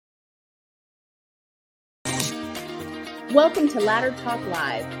Welcome to Ladder Talk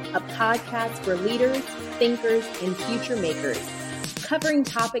Live, a podcast for leaders, thinkers, and future makers, covering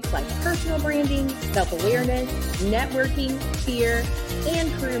topics like personal branding, self-awareness, networking, fear, and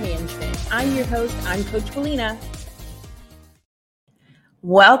career management. I'm your host. I'm Coach Belina.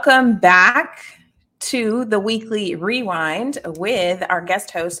 Welcome back to the weekly rewind with our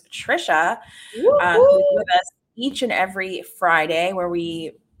guest host, Tricia, who's with us each and every Friday where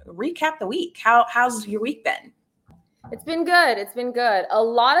we recap the week. How's your week been? It's been good. It's been good. A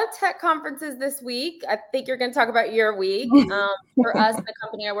lot of tech conferences this week. I think you're going to talk about your week. For us, the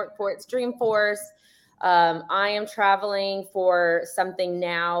company I work for, it's Dreamforce. I am traveling for something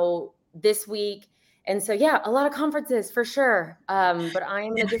now this week. And so, yeah, a lot of conferences for sure. But I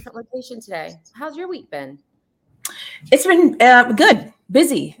am in a different location today. How's your week been? It's been good,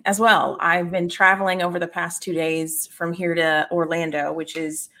 busy as well. I've been traveling over the past 2 days from here to Orlando, which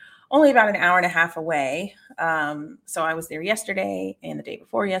is only about an hour and a half away. So I was there yesterday and the day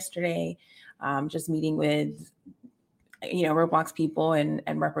before yesterday, just meeting with, Roblox people and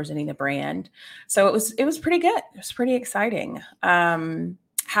representing the brand. So it was pretty good. It was pretty exciting.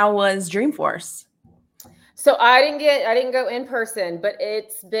 How was Dreamforce? So I didn't go in person, but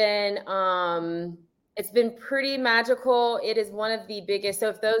it's been pretty magical. It is one of the biggest. So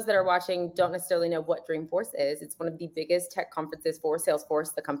if those that are watching don't necessarily know what Dreamforce is, it's one of the biggest tech conferences for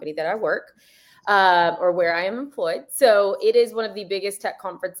Salesforce, the company that I work, or where I am employed. So it is one of the biggest tech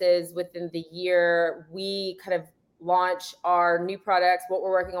conferences within the year. We kind of launch our new products, what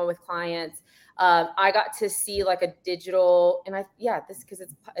we're working on with clients. I got to see like a digital, and because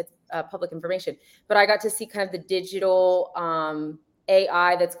it's public information, but I got to see kind of the digital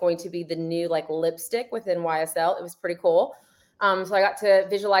AI that's going to be the new like lipstick within YSL. It was pretty cool. So I got to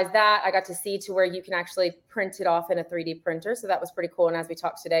visualize that. I got to see to where you can actually print it off in a 3D printer. So that was pretty cool. And as we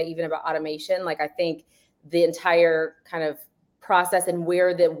talked today, even about automation, like I think the entire kind of process and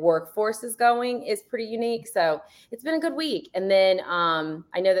where the workforce is going is pretty unique. So it's been a good week. And then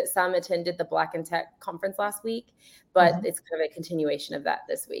I know that some attended the Black and Tech conference last week, but it's kind of a continuation of that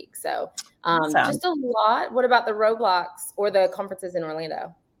this week. So just a lot. What about the Roblox or the conferences in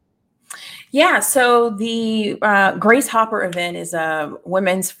Orlando? Yeah, so the Grace Hopper event is a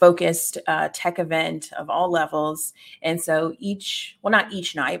women's focused tech event of all levels. And so not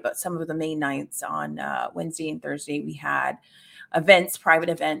each night, but some of the main nights on Wednesday and Thursday, we had private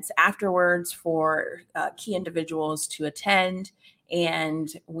events afterwards for key individuals to attend. And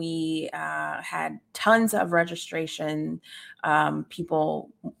we had tons of registration, people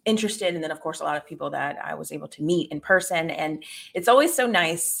interested. And then, of course, a lot of people that I was able to meet in person. And it's always so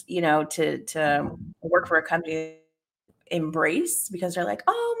nice, to work for a company embrace, because they're like,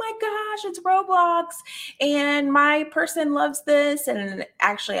 oh my gosh, it's Roblox and my person loves this. And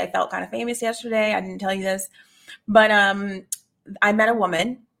actually, I felt kind of famous yesterday. I didn't tell you this, but I met a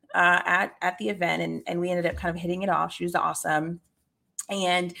woman at the event, and we ended up kind of hitting it off. She was awesome.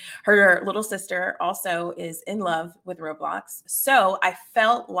 And her little sister also is in love with Roblox. So I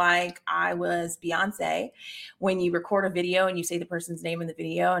felt like I was Beyonce when you record a video and you say the person's name in the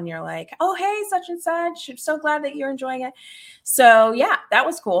video and you're like, oh, hey, such and such. I'm so glad that you're enjoying it. So yeah, that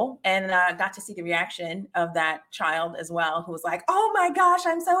was cool. And got to see the reaction of that child as well, who was like, oh my gosh,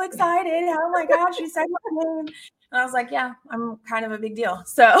 I'm so excited. Oh my gosh, you said my name. And I was like, yeah, I'm kind of a big deal.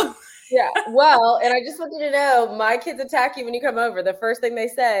 So yeah, well, and I just want you to know, my kids attack you when you come over. The first thing they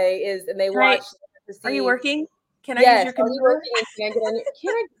say is, and they watch. Are you working? Can I use your computer? Are you working?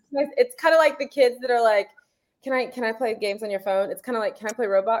 It's kind of like the kids that are like, can I play games on your phone? It's kind of like, can I play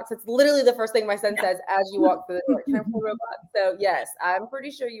Roblox? It's literally the first thing my son says as you walk through the door. Can I play Roblox? So yes, I'm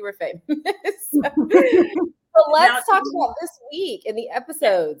pretty sure you were famous. So let's talk about this week in the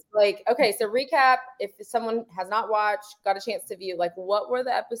episodes. Like, okay, so recap, if someone has not watched, got a chance to view, like what were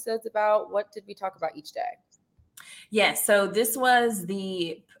the episodes about? What did we talk about each day? Yes, so this was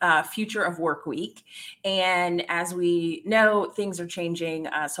the future of work week. And as we know, things are changing.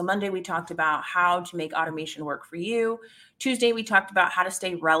 So Monday, we talked about how to make automation work for you. Tuesday, we talked about how to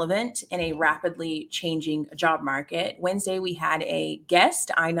stay relevant in a rapidly changing job market. Wednesday, we had a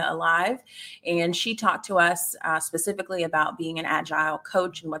guest, Ina Alive, and she talked to us specifically about being an agile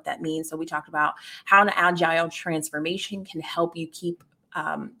coach and what that means. So we talked about how an agile transformation can help you keep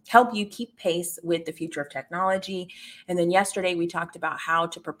pace with the future of technology. And then yesterday, we talked about how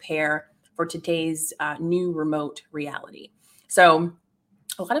to prepare for today's new remote reality. So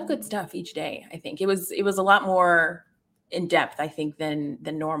a lot of good stuff each day. I think it was a lot more in depth, I think, than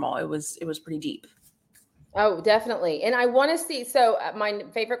normal. It was pretty deep. Oh, definitely. And I want to see, so my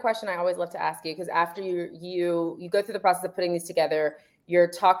favorite question I always love to ask you, because after you go through the process of putting these together, you're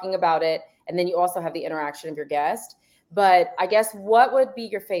talking about it, and then you also have the interaction of your guest. But I guess what would be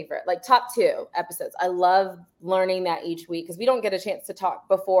your favorite, like top 2 episodes? I love learning that each week because we don't get a chance to talk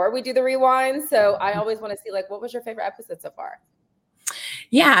before we do the rewind. So I always want to see like, what was your favorite episode so far?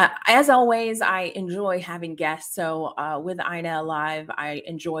 Yeah, as always, I enjoy having guests. So with Ina Live, I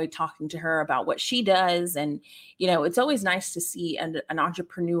enjoy talking to her about what she does. And, it's always nice to see an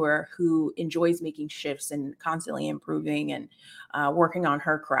entrepreneur who enjoys making shifts and constantly improving and working on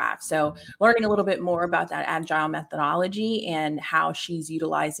her craft. So learning a little bit more about that agile methodology and how she's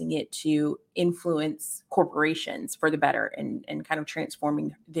utilizing it to influence corporations for the better and kind of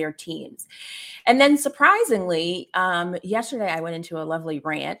transforming their teams. And then surprisingly, yesterday I went into a lovely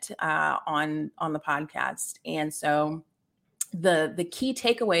rant on the podcast. And so the key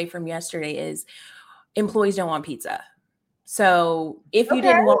takeaway from yesterday is employees don't want pizza. So if you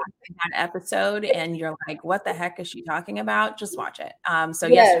didn't watch that episode and you're like, what the heck is she talking about? Just watch it. So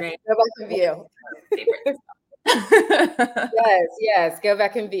yesterday, go back and view. Yes, go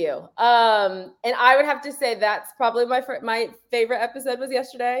back and view. And I would have to say that's probably my favorite episode was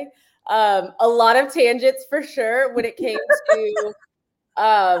yesterday. A lot of tangents for sure when it came to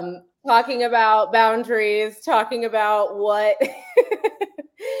talking about boundaries, talking about what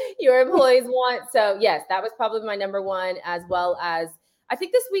your employees want. So yes, that was probably my number one, as well as I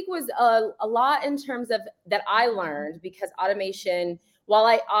think this week was a lot in terms of that I learned, because automation, while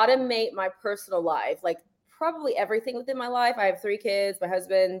I automate my personal life, like probably everything within my life, I have 3 kids, my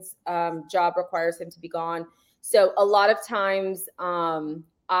husband's job requires him to be gone. So a lot of times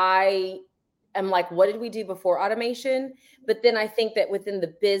I am like, what did we do before automation? But then I think that within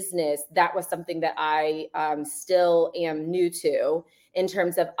the business, that was something that I still am new to in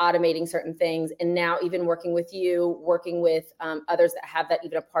terms of automating certain things. And now even working with you, working with others that have that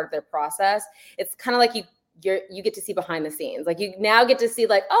even a part of their process, it's kind of like you get to see behind the scenes. Like you now get to see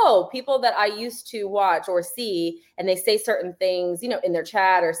like, oh, people that I used to watch or see, and they say certain things, in their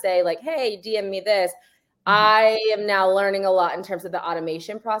chat or say like, hey, DM me this. I am now learning a lot in terms of the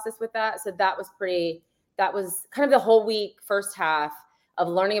automation process with that. So that was kind of the whole week, first half of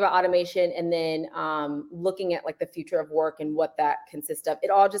learning about automation, and then looking at like the future of work and what that consists of.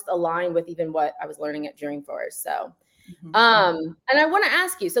 It all just aligned with even what I was learning at Dreamforce. So, and I want to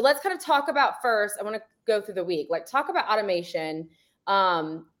ask you, so let's kind of talk about first, I want to go through the week, like talk about automation. Let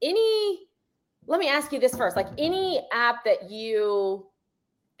me ask you this first, like any app that you,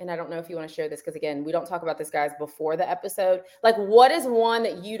 and I don't know if you want to share this, because again, we don't talk about this, guys, before the episode. Like, what is one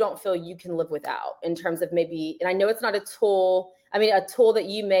that you don't feel you can live without in terms of maybe, and I know it's not a tool that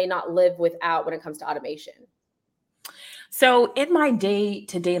you may not live without when it comes to automation? So in my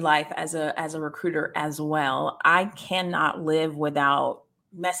day-to-day life as a recruiter as well, I cannot live without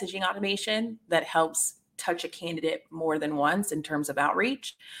messaging automation that helps touch a candidate more than once in terms of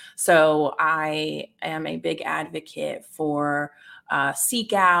outreach. So I am a big advocate for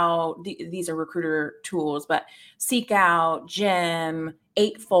Seek Out. These are recruiter tools, but Seek Out, Gem,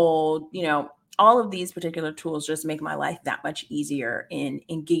 Eightfold, all of these particular tools just make my life that much easier in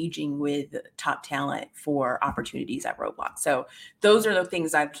engaging with top talent for opportunities at Roblox. So those are the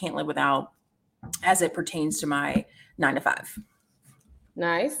things I can't live without as it pertains to my 9 to 5.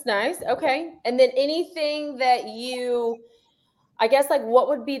 Nice. Okay. And then anything that I guess, like, what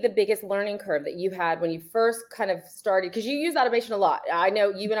would be the biggest learning curve that you had when you first kind of started? Because you use automation a lot. I know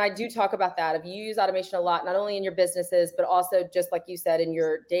you and I do talk about that. If you use automation a lot, not only in your businesses, but also just like you said, in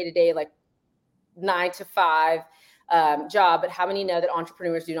your day-to-day, like 9 to 5 job. But how many know that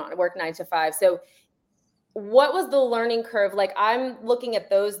entrepreneurs do not work 9 to 5? So what was the learning curve? Like, I'm looking at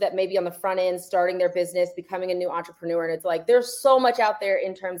those that maybe on the front end, starting their business, becoming a new entrepreneur. And it's like, there's so much out there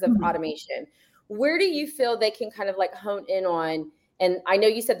in terms of automation. Where do you feel they can kind of like hone in on? And I know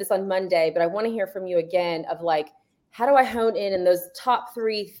you said this on Monday, but I want to hear from you again of like, how do I hone in those top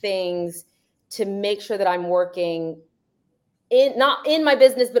 3 things to make sure that I'm working not in my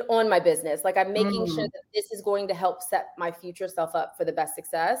business, but on my business? Like, I'm making sure that this is going to help set my future self up for the best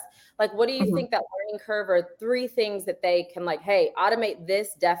success. Like, what do you think that learning curve, or 3 things that they can like, hey, automate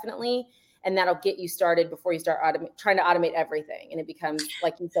this definitely, and that'll get you started before you start trying to automate everything, and it becomes,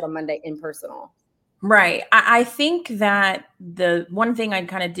 like you said on Monday, impersonal? Right. I think that the one thing I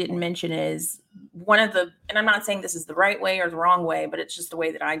kind of didn't mention is and I'm not saying this is the right way or the wrong way, but it's just the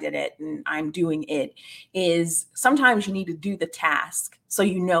way that I did it and I'm doing it, is sometimes you need to do the task so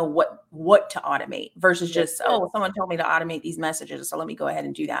you know what to automate versus just, someone told me to automate these messages, so let me go ahead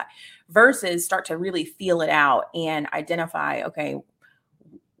and do that, versus start to really feel it out and identify, okay,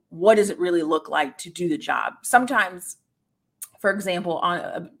 what does it really look like to do the job? Sometimes, for example,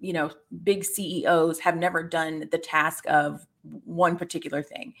 on big CEOs have never done the task of one particular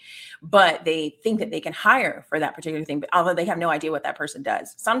thing, but they think that they can hire for that particular thing, but although they have no idea what that person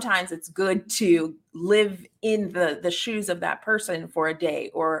does. Sometimes it's good to live in the shoes of that person for a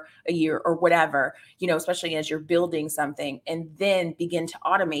day or a year or whatever, especially as you're building something, and then begin to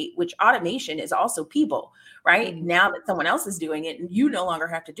automate, which automation is also people, right? Mm-hmm. Now that someone else is doing it, you no longer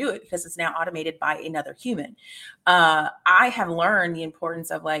have to do it because it's now automated by another human. I have learned the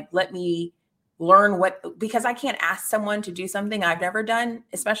importance of let me learn because I can't ask someone to do something I've never done,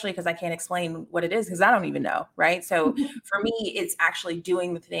 especially because I can't explain what it is because I don't even know. Right. So for me, it's actually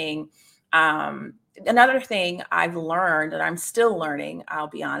doing the thing. Another thing I've learned that I'm still learning, I'll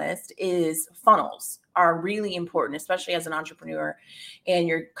be honest, is funnels are really important, especially as an entrepreneur and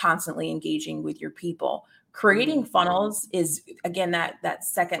you're constantly engaging with your people. Creating funnels is, again, that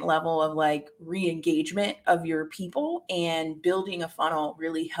second level of re-engagement of your people, and building a funnel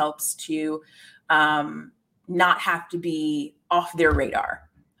really helps to not have to be off their radar.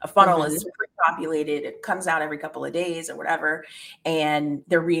 A funnel is pre-populated. It comes out every couple of days or whatever, and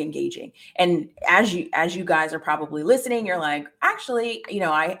they're re-engaging. And as you guys are probably listening, you're like, actually,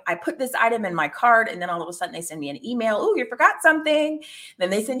 I put this item in my cart, and then all of a sudden they send me an email. Oh, you forgot something.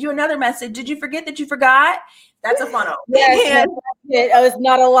 Then they send you another message. Did you forget that you forgot? That's a funnel. Yes, I was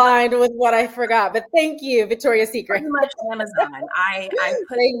not aligned with what I forgot, but thank you, Victoria's Secret. Pretty much Amazon. I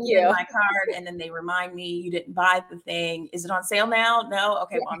put things in my cart, and then they remind me you didn't buy the thing. Is it on sale now? No.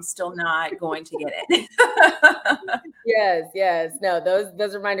 Okay. Well, I'm still not going to get it. Yes. No,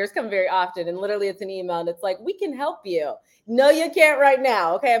 those reminders come very often, and literally it's an email, and it's like, we can help you. No, you can't right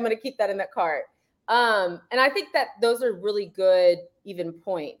now. Okay, I'm going to keep that in that cart. And I think that those are really good even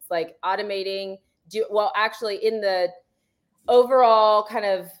points, like automating. Actually, in the overall kind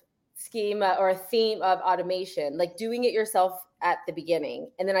of schema or theme of automation, like doing it yourself at the beginning.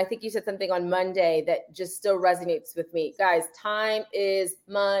 And then I think you said something on Monday that just still resonates with me. Guys, time is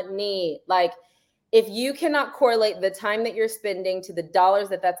money. Like, if you cannot correlate the time that you're spending to the dollars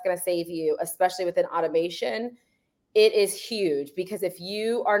that's going to save you, especially within automation, it is huge, because if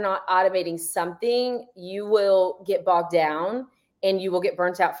you are not automating something, you will get bogged down and you will get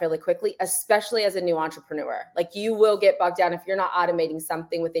burnt out fairly quickly, especially as a new entrepreneur. Like, you will get bogged down if you're not automating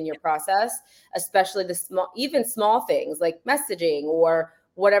something within your process, especially even small things like messaging or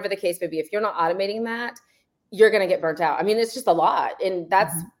whatever the case may be. If you're not automating that, you're going to get burnt out. I mean, it's just a lot. And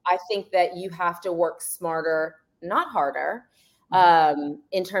that's, I think that you have to work smarter, not harder,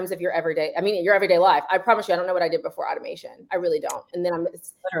 in terms of your everyday life. I promise you, I don't know what I did before automation. I really don't. And then I'm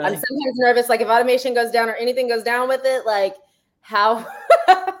sometimes nervous. Like, if automation goes down or anything goes down with it, like, how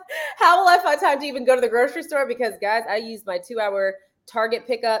will I find time to even go to the grocery store? Because, guys, I use my 2-hour Target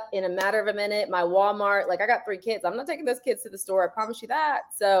pickup in a matter of a minute. My Walmart, like, I got 3 kids. I'm not taking those kids to the store. I promise you that.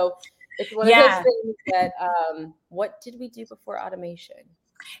 So it's one of those things that, what did we do before automation?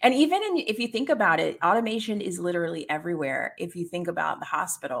 And even if you think about it, automation is literally everywhere. If you think about the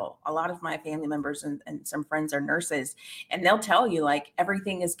hospital, a lot of my family members and some friends are nurses, and they'll tell you, like,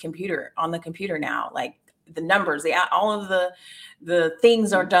 everything is on the computer now. Like, the numbers, all of the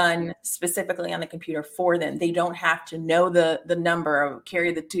things are done specifically on the computer for them. They don't have to know the number or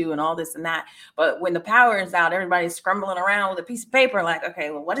carry the 2 and all this and that. But when the power is out, everybody's scrambling around with a piece of paper, like,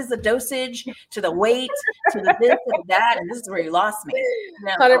 okay, well, what is the dosage to the weight to the this to the that? And this is where you lost me.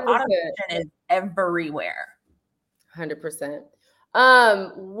 Now, automation is everywhere. 100%.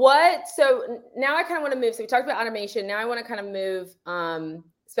 So now I kind of want to move. So we talked about automation. Now I want to kind of move,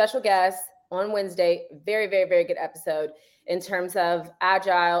 special guests on Wednesday. Very, very, very good episode in terms of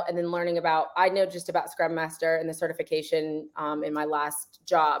agile, and then learning about, I know just about Scrum Master and the certification in my last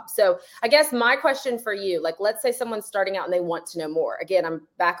job. So I guess my question for you, like, let's say someone's starting out and they want to know more. Again, I'm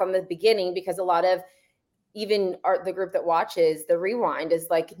back on the beginning, because a lot of even the group that watches the Rewind is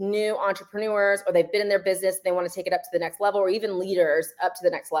like new entrepreneurs, or they've been in their business, they want to take it up to the next level, or even leaders up to the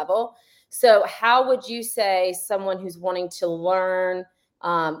next level. So how would you say someone who's wanting to learn,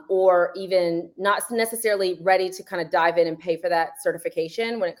 or even not necessarily ready to kind of dive in and pay for that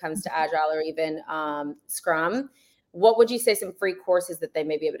certification when it comes to Agile or even Scrum, what would you say some free courses that they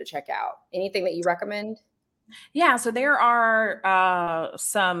may be able to check out? Anything that you recommend? Yeah, so there are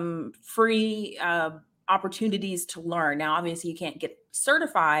some free opportunities to learn. Now, obviously, you can't get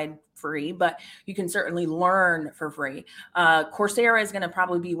certified free, but you can certainly learn for free. Coursera is going to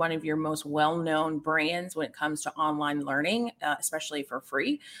probably be one of your most well-known brands when it comes to online learning, especially for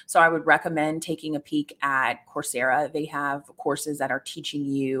free. So I would recommend taking a peek at Coursera. They have courses that are teaching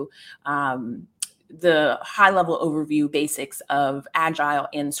you the high-level overview basics of Agile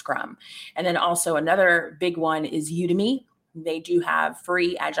and Scrum. And then also another big one is Udemy. They do have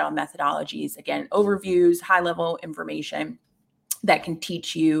free Agile methodologies, again, overviews, high-level information. that can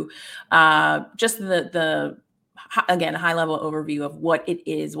teach you just the again, a high level overview of what it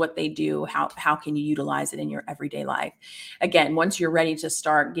is, what they do, how can you utilize it in your everyday life. Again, once you're ready to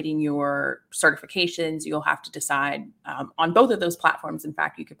start getting your certifications, you'll have to decide on both of those platforms. In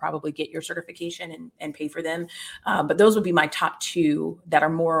fact, you could probably get your certification and pay for them. But those would be my top two that are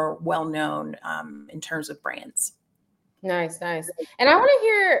more well-known in terms of brands. Nice. And I want to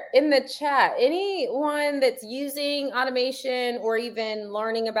hear in the chat, anyone that's using automation or even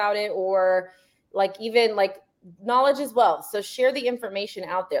learning about it, or even knowledge as well. So share the information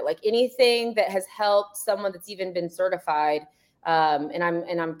out there, like anything that has helped someone that's even been certified. And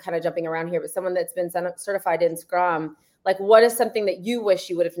I'm kind of jumping around here, but someone that's been certified in Scrum, like what is something that you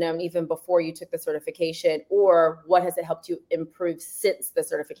wish you would have known even before you took the certification, or what has it helped you improve since the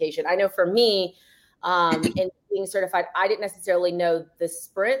certification? I know for me, in being certified, I didn't necessarily know the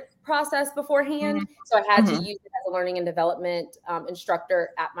sprint process beforehand. So I had to use it as a learning and development instructor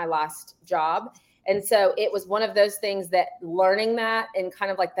at my last job. And so it was one of those things that learning that and kind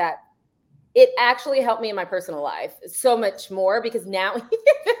of like that, it actually helped me in my personal life so much more, because now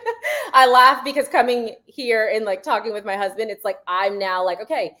I laugh because coming here and talking with my husband, it's like, I'm now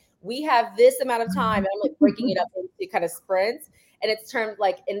okay, we have this amount of time, and I'm breaking it up into kind of sprints. And it's termed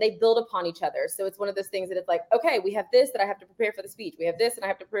and they build upon each other. So it's one of those things that it's okay, we have this that I have to prepare for the speech. We have this and I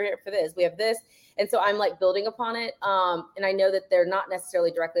have to prepare for this. We have this. And so I'm building upon it. And I know that they're not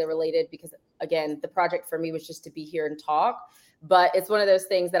necessarily directly related, because again, the project for me was just to be here and talk. But it's one of those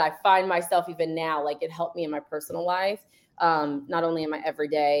things that I find myself even now, it helped me in my personal life, not only in my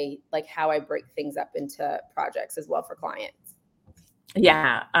everyday, how I break things up into projects as well for clients.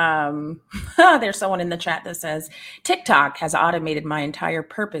 Yeah. There's someone in the chat that says, TikTok has automated my entire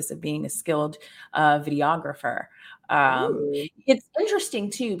purpose of being a skilled videographer. It's interesting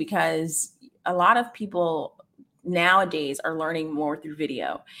too, because a lot of people nowadays are learning more through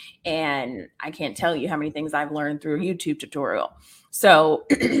video. And I can't tell you how many things I've learned through a YouTube tutorial. So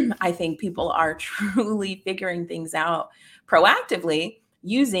I think people are truly figuring things out proactively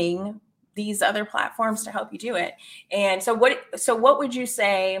using these other platforms to help you do it. And so what would you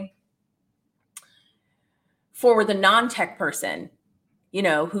say for the non-tech person,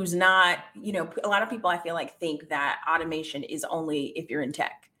 who's not, a lot of people I feel think that automation is only if you're in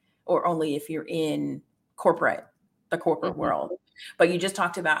tech or only if you're in the corporate world. But you just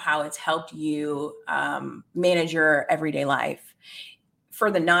talked about how it's helped you manage your everyday life. For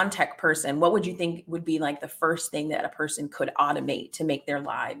the non-tech person, what would you think would be the first thing that a person could automate to make their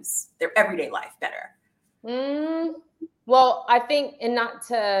everyday life better? Well, I think,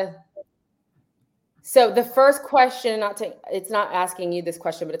 so the first question, it's not asking you this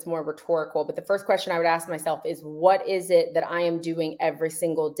question, but it's more rhetorical. But the first question I would ask myself is, what is it that I am doing every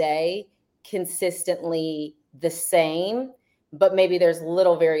single day consistently the same, but maybe there's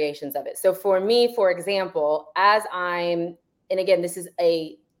little variations of it? So for me, for example, and again, this is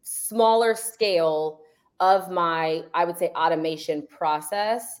a smaller scale of my, I would say, automation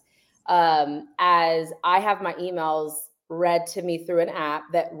process, as I have my emails read to me through an app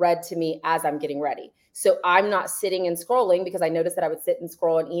that read to me as I'm getting ready. So I'm not sitting and scrolling, because I noticed that I would sit and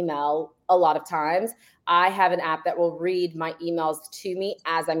scroll an email a lot of times. I have an app that will read my emails to me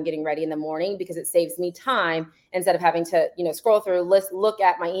as I'm getting ready in the morning, because it saves me time instead of having to, scroll through, look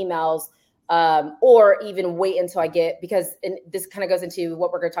at my emails, or even wait until I because this kind of goes into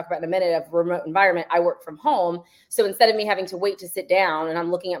what we're going to talk about in a minute of remote environment. I work from home. So instead of me having to wait to sit down and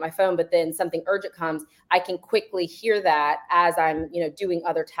I'm looking at my phone, but then something urgent comes, I can quickly hear that as I'm, doing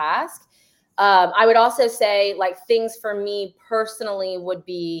other tasks. I would also say things for me personally would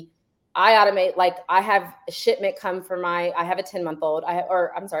be, I automate, I have a shipment come for I have a 10-month-old,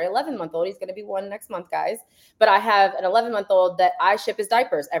 11-month-old. He's going to be 1 next month, guys. But I have an 11-month-old that I ship his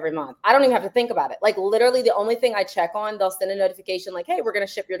diapers every month. I don't even have to think about it. Literally the only thing I check on, they'll send a notification hey, we're going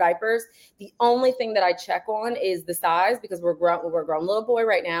to ship your diapers. The only thing that I check on is the size, because we're a grown little boy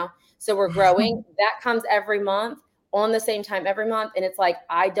right now. So we're growing. That comes every month on the same time every month. And it's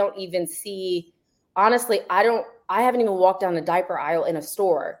I don't even see, honestly, I haven't even walked down a diaper aisle in a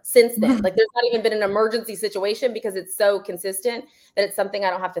store since then. There's not even been an emergency situation, because it's so consistent that it's something I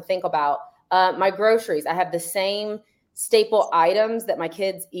don't have to think about. My groceries, I have the same staple items that my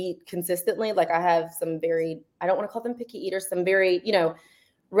kids eat consistently. I have some very, I don't want to call them picky eaters, some very,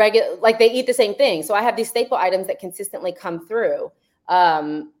 regular, they eat the same thing. So I have these staple items that consistently come through.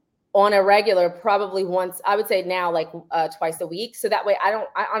 On a regular, probably once, I would say now twice a week. So that way I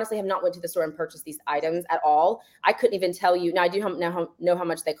honestly have not went to the store and purchased these items at all. I couldn't even tell you. Now I do know how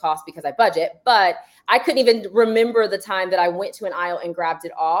much they cost because I budget, but I couldn't even remember the time that I went to an aisle and grabbed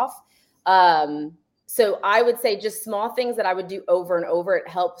it off. So I would say just small things that I would do over and over. It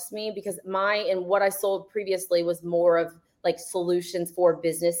helps me because what I sold previously was more of like solutions for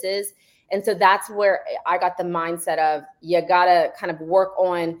businesses. And so that's where I got the mindset of you gotta kind of work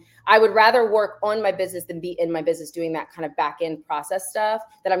on. I would rather work on my business than be in my business doing that kind of back end process stuff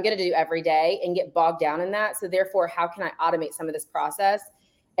that I'm gonna do every day and get bogged down in that. So therefore, how can I automate some of this process?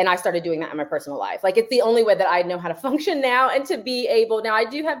 And I started doing that in my personal life. Like it's the only way that I know how to function now and to be able. Now I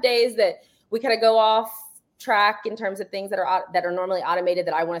do have days that we kind of go off track in terms of things that are normally automated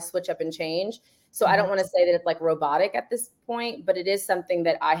that I want to switch up and change. So I don't want to say that it's like robotic at this point, but it is something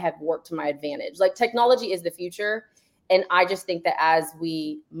that I have worked to my advantage. Like technology is the future. And I just think that as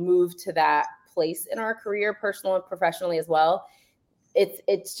we move to that place in our career, personal and professionally as well,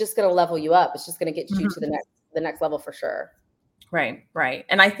 it's just going to level you up. It's just going to get you to the next level for sure. Right.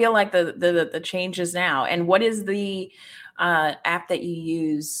 And I feel like the changes now. And what is the app that you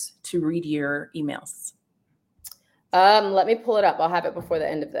use to read your emails? Let me pull it up. I'll have it before the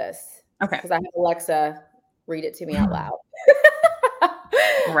end of this. Okay. Because I have Alexa read it to me out loud.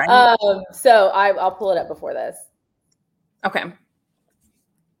 Right. So I'll pull it up before this. Okay.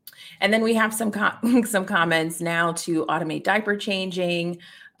 And then we have some comments now to automate diaper changing.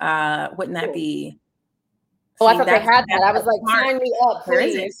 Wouldn't that be? Oh, I thought they had that. I was like, sign me up,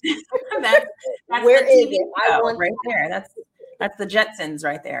 please. That's Where is it? I want right there. That's the Jetsons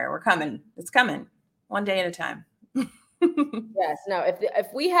right there. We're coming. It's coming. One day at a time. Yes. No.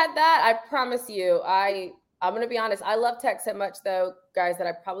 If we had that, I promise you, I'm going to be honest. I love tech so much, though, guys, that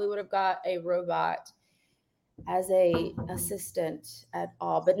I probably would have got a robot as a assistant at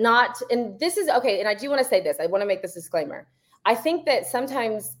all, but not. And this is okay. And I do want to say this. I want to make this disclaimer. I think that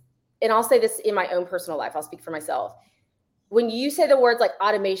sometimes, and I'll say this in my own personal life, I'll speak for myself. When you say the words like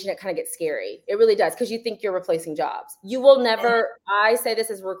automation, it kind of gets scary. It really does, because you think you're replacing jobs. You will never, I say this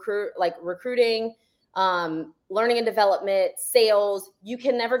as recruiting, learning and development, sales, you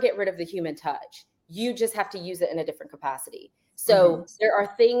can never get rid of the human touch. You just have to use it in a different capacity. So there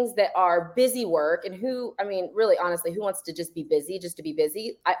are things that are busy work, and really, honestly, who wants to just be busy, just to be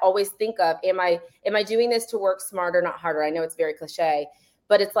busy? I always think of, am I doing this to work smarter, not harder? I know it's very cliche,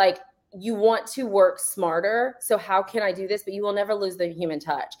 but it's like, you want to work smarter. So how can I do this? But you will never lose the human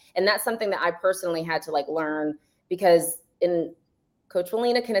touch. And that's something that I personally had to learn, because Coach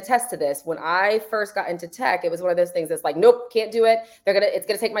Melina can attest to this. When I first got into tech, it was one of those things that's like, nope, can't do it. It's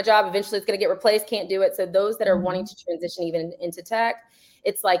going to take my job. Eventually it's going to get replaced. Can't do it. So those that are wanting to transition even into tech,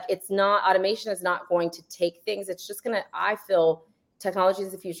 it's like, automation is not going to take things. It's just I feel technology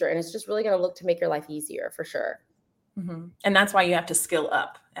is the future, and it's just really going to look to make your life easier for sure. And that's why you have to skill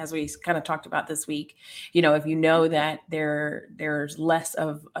up, as we kind of talked about this week. If you know that there's less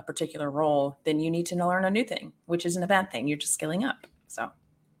of a particular role, then you need to learn a new thing, which isn't a bad thing. You're just skilling up. So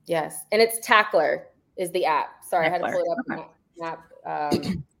yes, and it's Tackler is the app. Sorry, Tackler. I had to pull it up. App.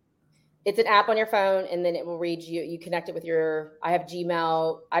 It's an app on your phone, and then it will read you. You connect it with I have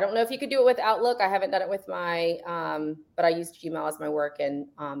Gmail. I don't know if you could do it with Outlook. I haven't done it with my, but I use Gmail as my work, and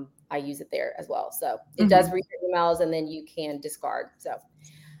I use it there as well. So it does read your emails, and then you can discard. So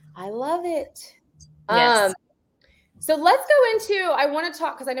I love it. Yes. So let's go into, I want to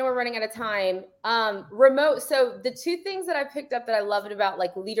talk, because I know we're running out of time, remote. So the two things that I picked up that I loved about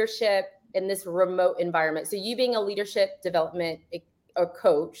leadership in this remote environment. So you being a leadership development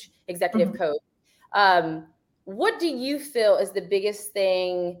coach, executive coach, what do you feel is the biggest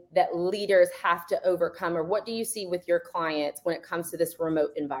thing that leaders have to overcome, or what do you see with your clients when it comes to this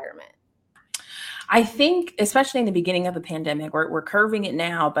remote environment? I think, especially in the beginning of the pandemic, we're curving it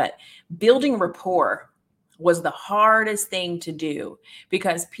now, but building rapport was the hardest thing to do,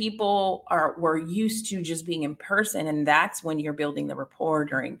 because people were used to just being in person. And that's when you're building the rapport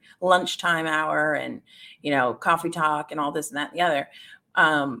during lunchtime hour and, coffee talk and all this and that and the other.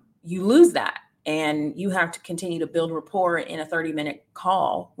 You lose that. And you have to continue to build rapport in a 30-minute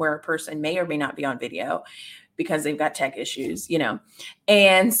call where a person may or may not be on video because they've got tech issues,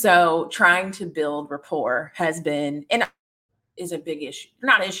 And so trying to build rapport has been, and is a big issue,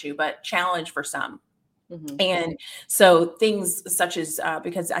 not issue, but challenge for some. And so things such as,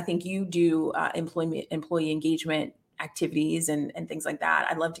 because I think you do employee engagement activities and things like that.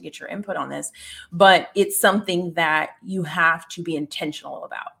 I'd love to get your input on this, but it's something that you have to be intentional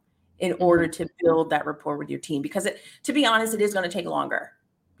about in order to build that rapport with your team, because to be honest, it is going to take longer.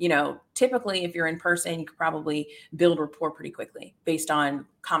 typically if you're in person, you could probably build rapport pretty quickly based on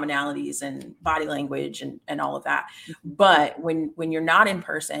commonalities and body language and all of that. But when you're not in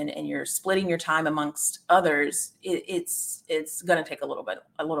person and you're splitting your time amongst others, it's going to take a little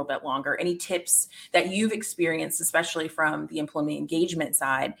bit longer. Any tips that you've experienced, especially from the employee engagement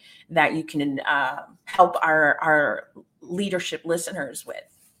side, that you can help our leadership listeners with?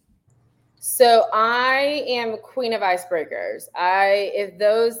 So I am queen of icebreakers. If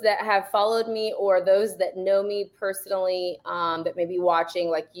those that have followed me or those that know me personally, that may be watching,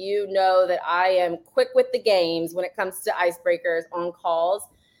 like, that I am quick with the games when it comes to icebreakers on calls.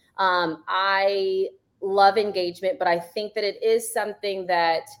 I love engagement, but I think that it is something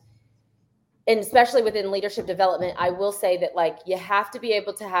that, and especially within leadership development, I will say that, like, you have to be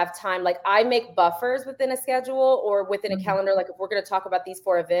able to have time. Like, I make buffers within a schedule or within a calendar. Like, if we're going to talk about these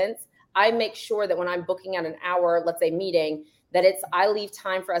 4 events, I make sure that when I'm booking out an hour, let's say meeting, that I leave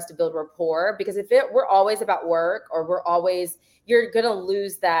time for us to build rapport, because if we're always about work, or you're going to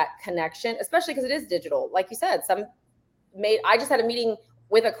lose that connection, especially because it is digital. Like you said, I just had a meeting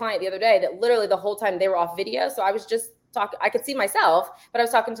with a client the other day that literally the whole time they were off video. So I was just talking, I could see myself, but I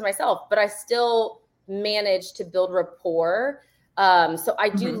was talking to myself, but I still managed to build rapport. So I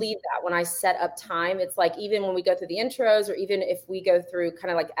do leave that when I set up time. It's like, even when we go through the intros, or even if we go through kind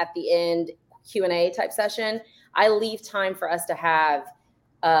of like at the end Q&A type session, I leave time for us to have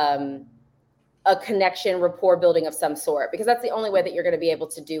a connection, rapport building of some sort, because that's the only way that you're going to be able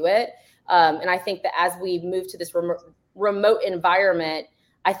to do it. And I think that as we move to this remote environment,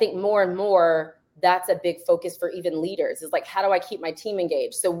 I think more and more that's a big focus for even leaders, is like, how do I keep my team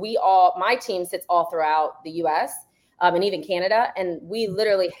engaged? So my team sits all throughout the US, and even Canada. And we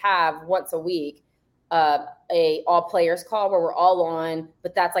literally have once a week, a all players call where we're all on,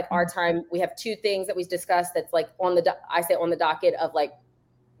 but that's like our time. We have 2 things that we discussed that's like on the docket of like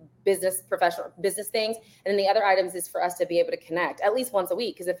professional business things. And then the other items is for us to be able to connect at least once a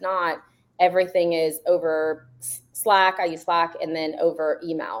week. Because if not, everything is over Slack. I use Slack, and then over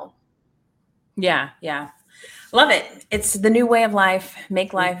email. Yeah. Love it. It's the new way of life.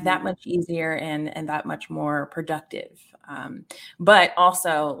 Make life that much easier and that much more productive. But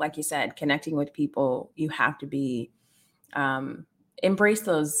also, like you said, connecting with people, you have to be embrace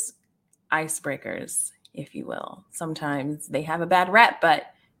those icebreakers, if you will. Sometimes they have a bad rep, but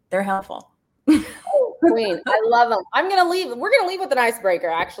they're helpful. Oh, queen. I love them. We're going to leave with an icebreaker,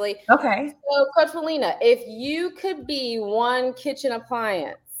 actually. Okay. So, Coach Melina, if you could be one kitchen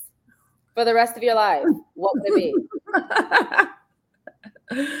appliance for the rest of your life, what would it be?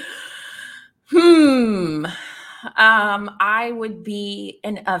 I would be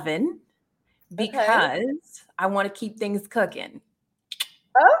an oven, because I want to keep things cooking.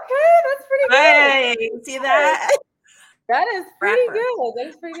 Okay, that's pretty good. Hey, see that? That is pretty good.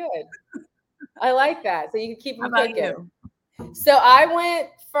 That's pretty good. I like that. So you can keep them cooking. So I went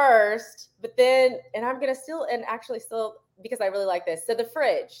first, but then, and I'm going to still, because I really like this. So the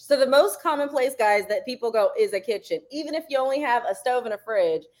fridge. So the most commonplace, guys, that people go is a kitchen. Even if you only have a stove and a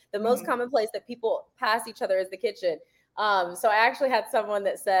fridge, the most common place that people pass each other is the kitchen. So I actually had someone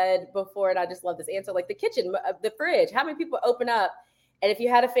that said before, and I just love this answer, like the kitchen, the fridge, how many people open up? And if you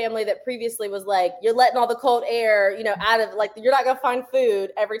had a family that previously was like, you're letting all the cold air, out of, like, you're not going to find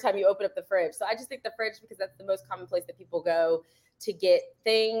food every time you open up the fridge. So I just think the fridge, because that's the most common place that people go to get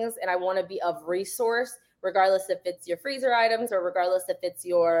things. And I want to be of resource, regardless if it's your freezer items or regardless if it's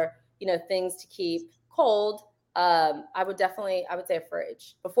your, things to keep cold. I would say a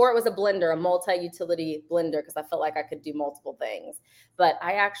fridge. Before it was a blender, a multi-utility blender, because I felt like I could do multiple things. But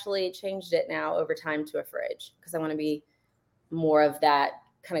I actually changed it now over time to a fridge, because I want to be more of that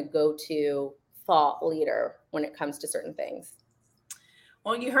kind of go-to thought leader when it comes to certain things.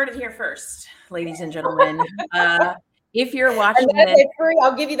 Well, you heard it here first, ladies and gentlemen. If you're watching this,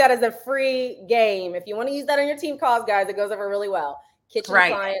 I'll give you that as a free game. If you want to use that on your team calls, guys, it goes over really well. Kitchen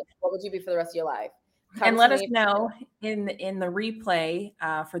appliance, what would you be for the rest of your life? And let us know in the replay,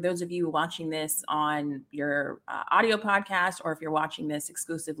 for those of you watching this on your audio podcast, or if you're watching this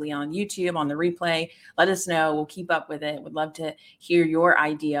exclusively on YouTube on the replay, let us know. We'll keep up with it. Would love to hear your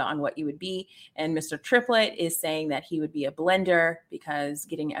idea on what you would be. And Mr. Triplet is saying that he would be a blender, because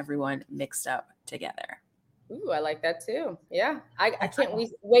getting everyone mixed up together. Ooh, I like that too. Yeah. I can't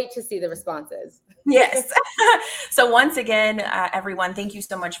wait to see the responses. Yes. So once again, everyone, thank you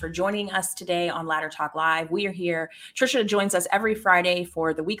so much for joining us today on Ladder Talk Live. We are here. Tricia joins us every Friday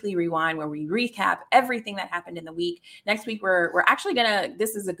for the weekly rewind where we recap everything that happened in the week. Next week, we're actually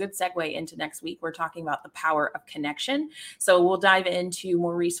this is a good segue into next week. We're talking about the power of connection. So we'll dive into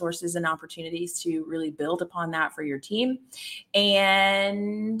more resources and opportunities to really build upon that for your team.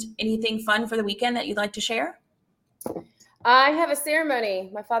 And anything fun for the weekend that you'd like to share? I have a ceremony.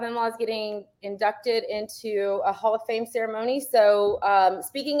 My father-in-law is getting inducted into a Hall of Fame ceremony. So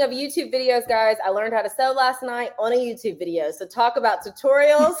speaking of YouTube videos, guys, I learned how to sew last night on a YouTube video. So talk about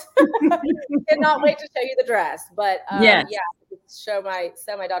tutorials. Cannot wait to show you the dress. But yeah, sew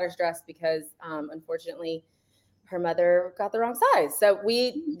my daughter's dress because unfortunately her mother got the wrong size. So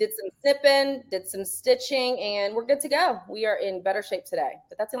we did some snipping, did some stitching, and we're good to go. We are in better shape today.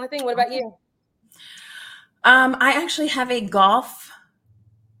 But that's the only thing. What about you? I actually have a golf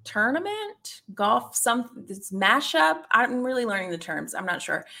tournament, it's mashup. I'm really learning the terms. I'm not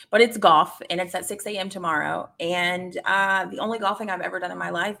sure, but it's golf and it's at 6 a.m. tomorrow. And the only golfing I've ever done in my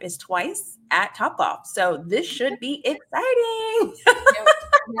life is twice at Topgolf. So this should be exciting.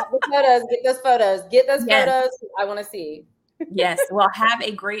 Get those photos. I want to see. Yes. Well, have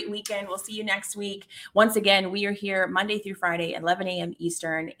a great weekend. We'll see you next week. Once again, we are here Monday through Friday, 11 a.m.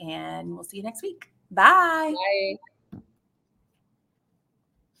 Eastern, and we'll see you next week. Bye. Bye.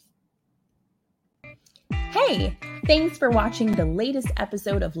 Hey, thanks for watching the latest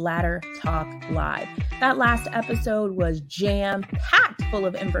episode of Ladder Talk Live. That last episode was jam-packed full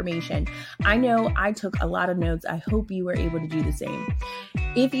of information. I know I took a lot of notes. I hope you were able to do the same.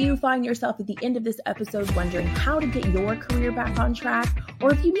 If you find yourself at the end of this episode wondering how to get your career back on track,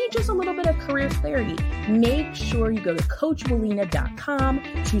 or if you need just a little bit of career clarity, make sure you go to coachwalina.com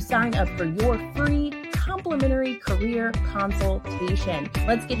to sign up for your free complimentary career consultation.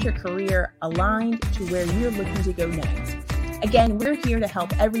 Let's get your career aligned to where you're looking to go next. Again, we're here to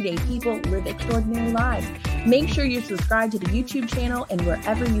help everyday people live extraordinary lives. Make sure you subscribe to the YouTube channel and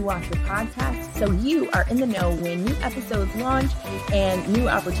wherever you watch your podcasts so you are in the know when new episodes launch and new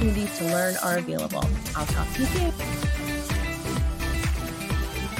opportunities to learn are available. I'll talk to you soon.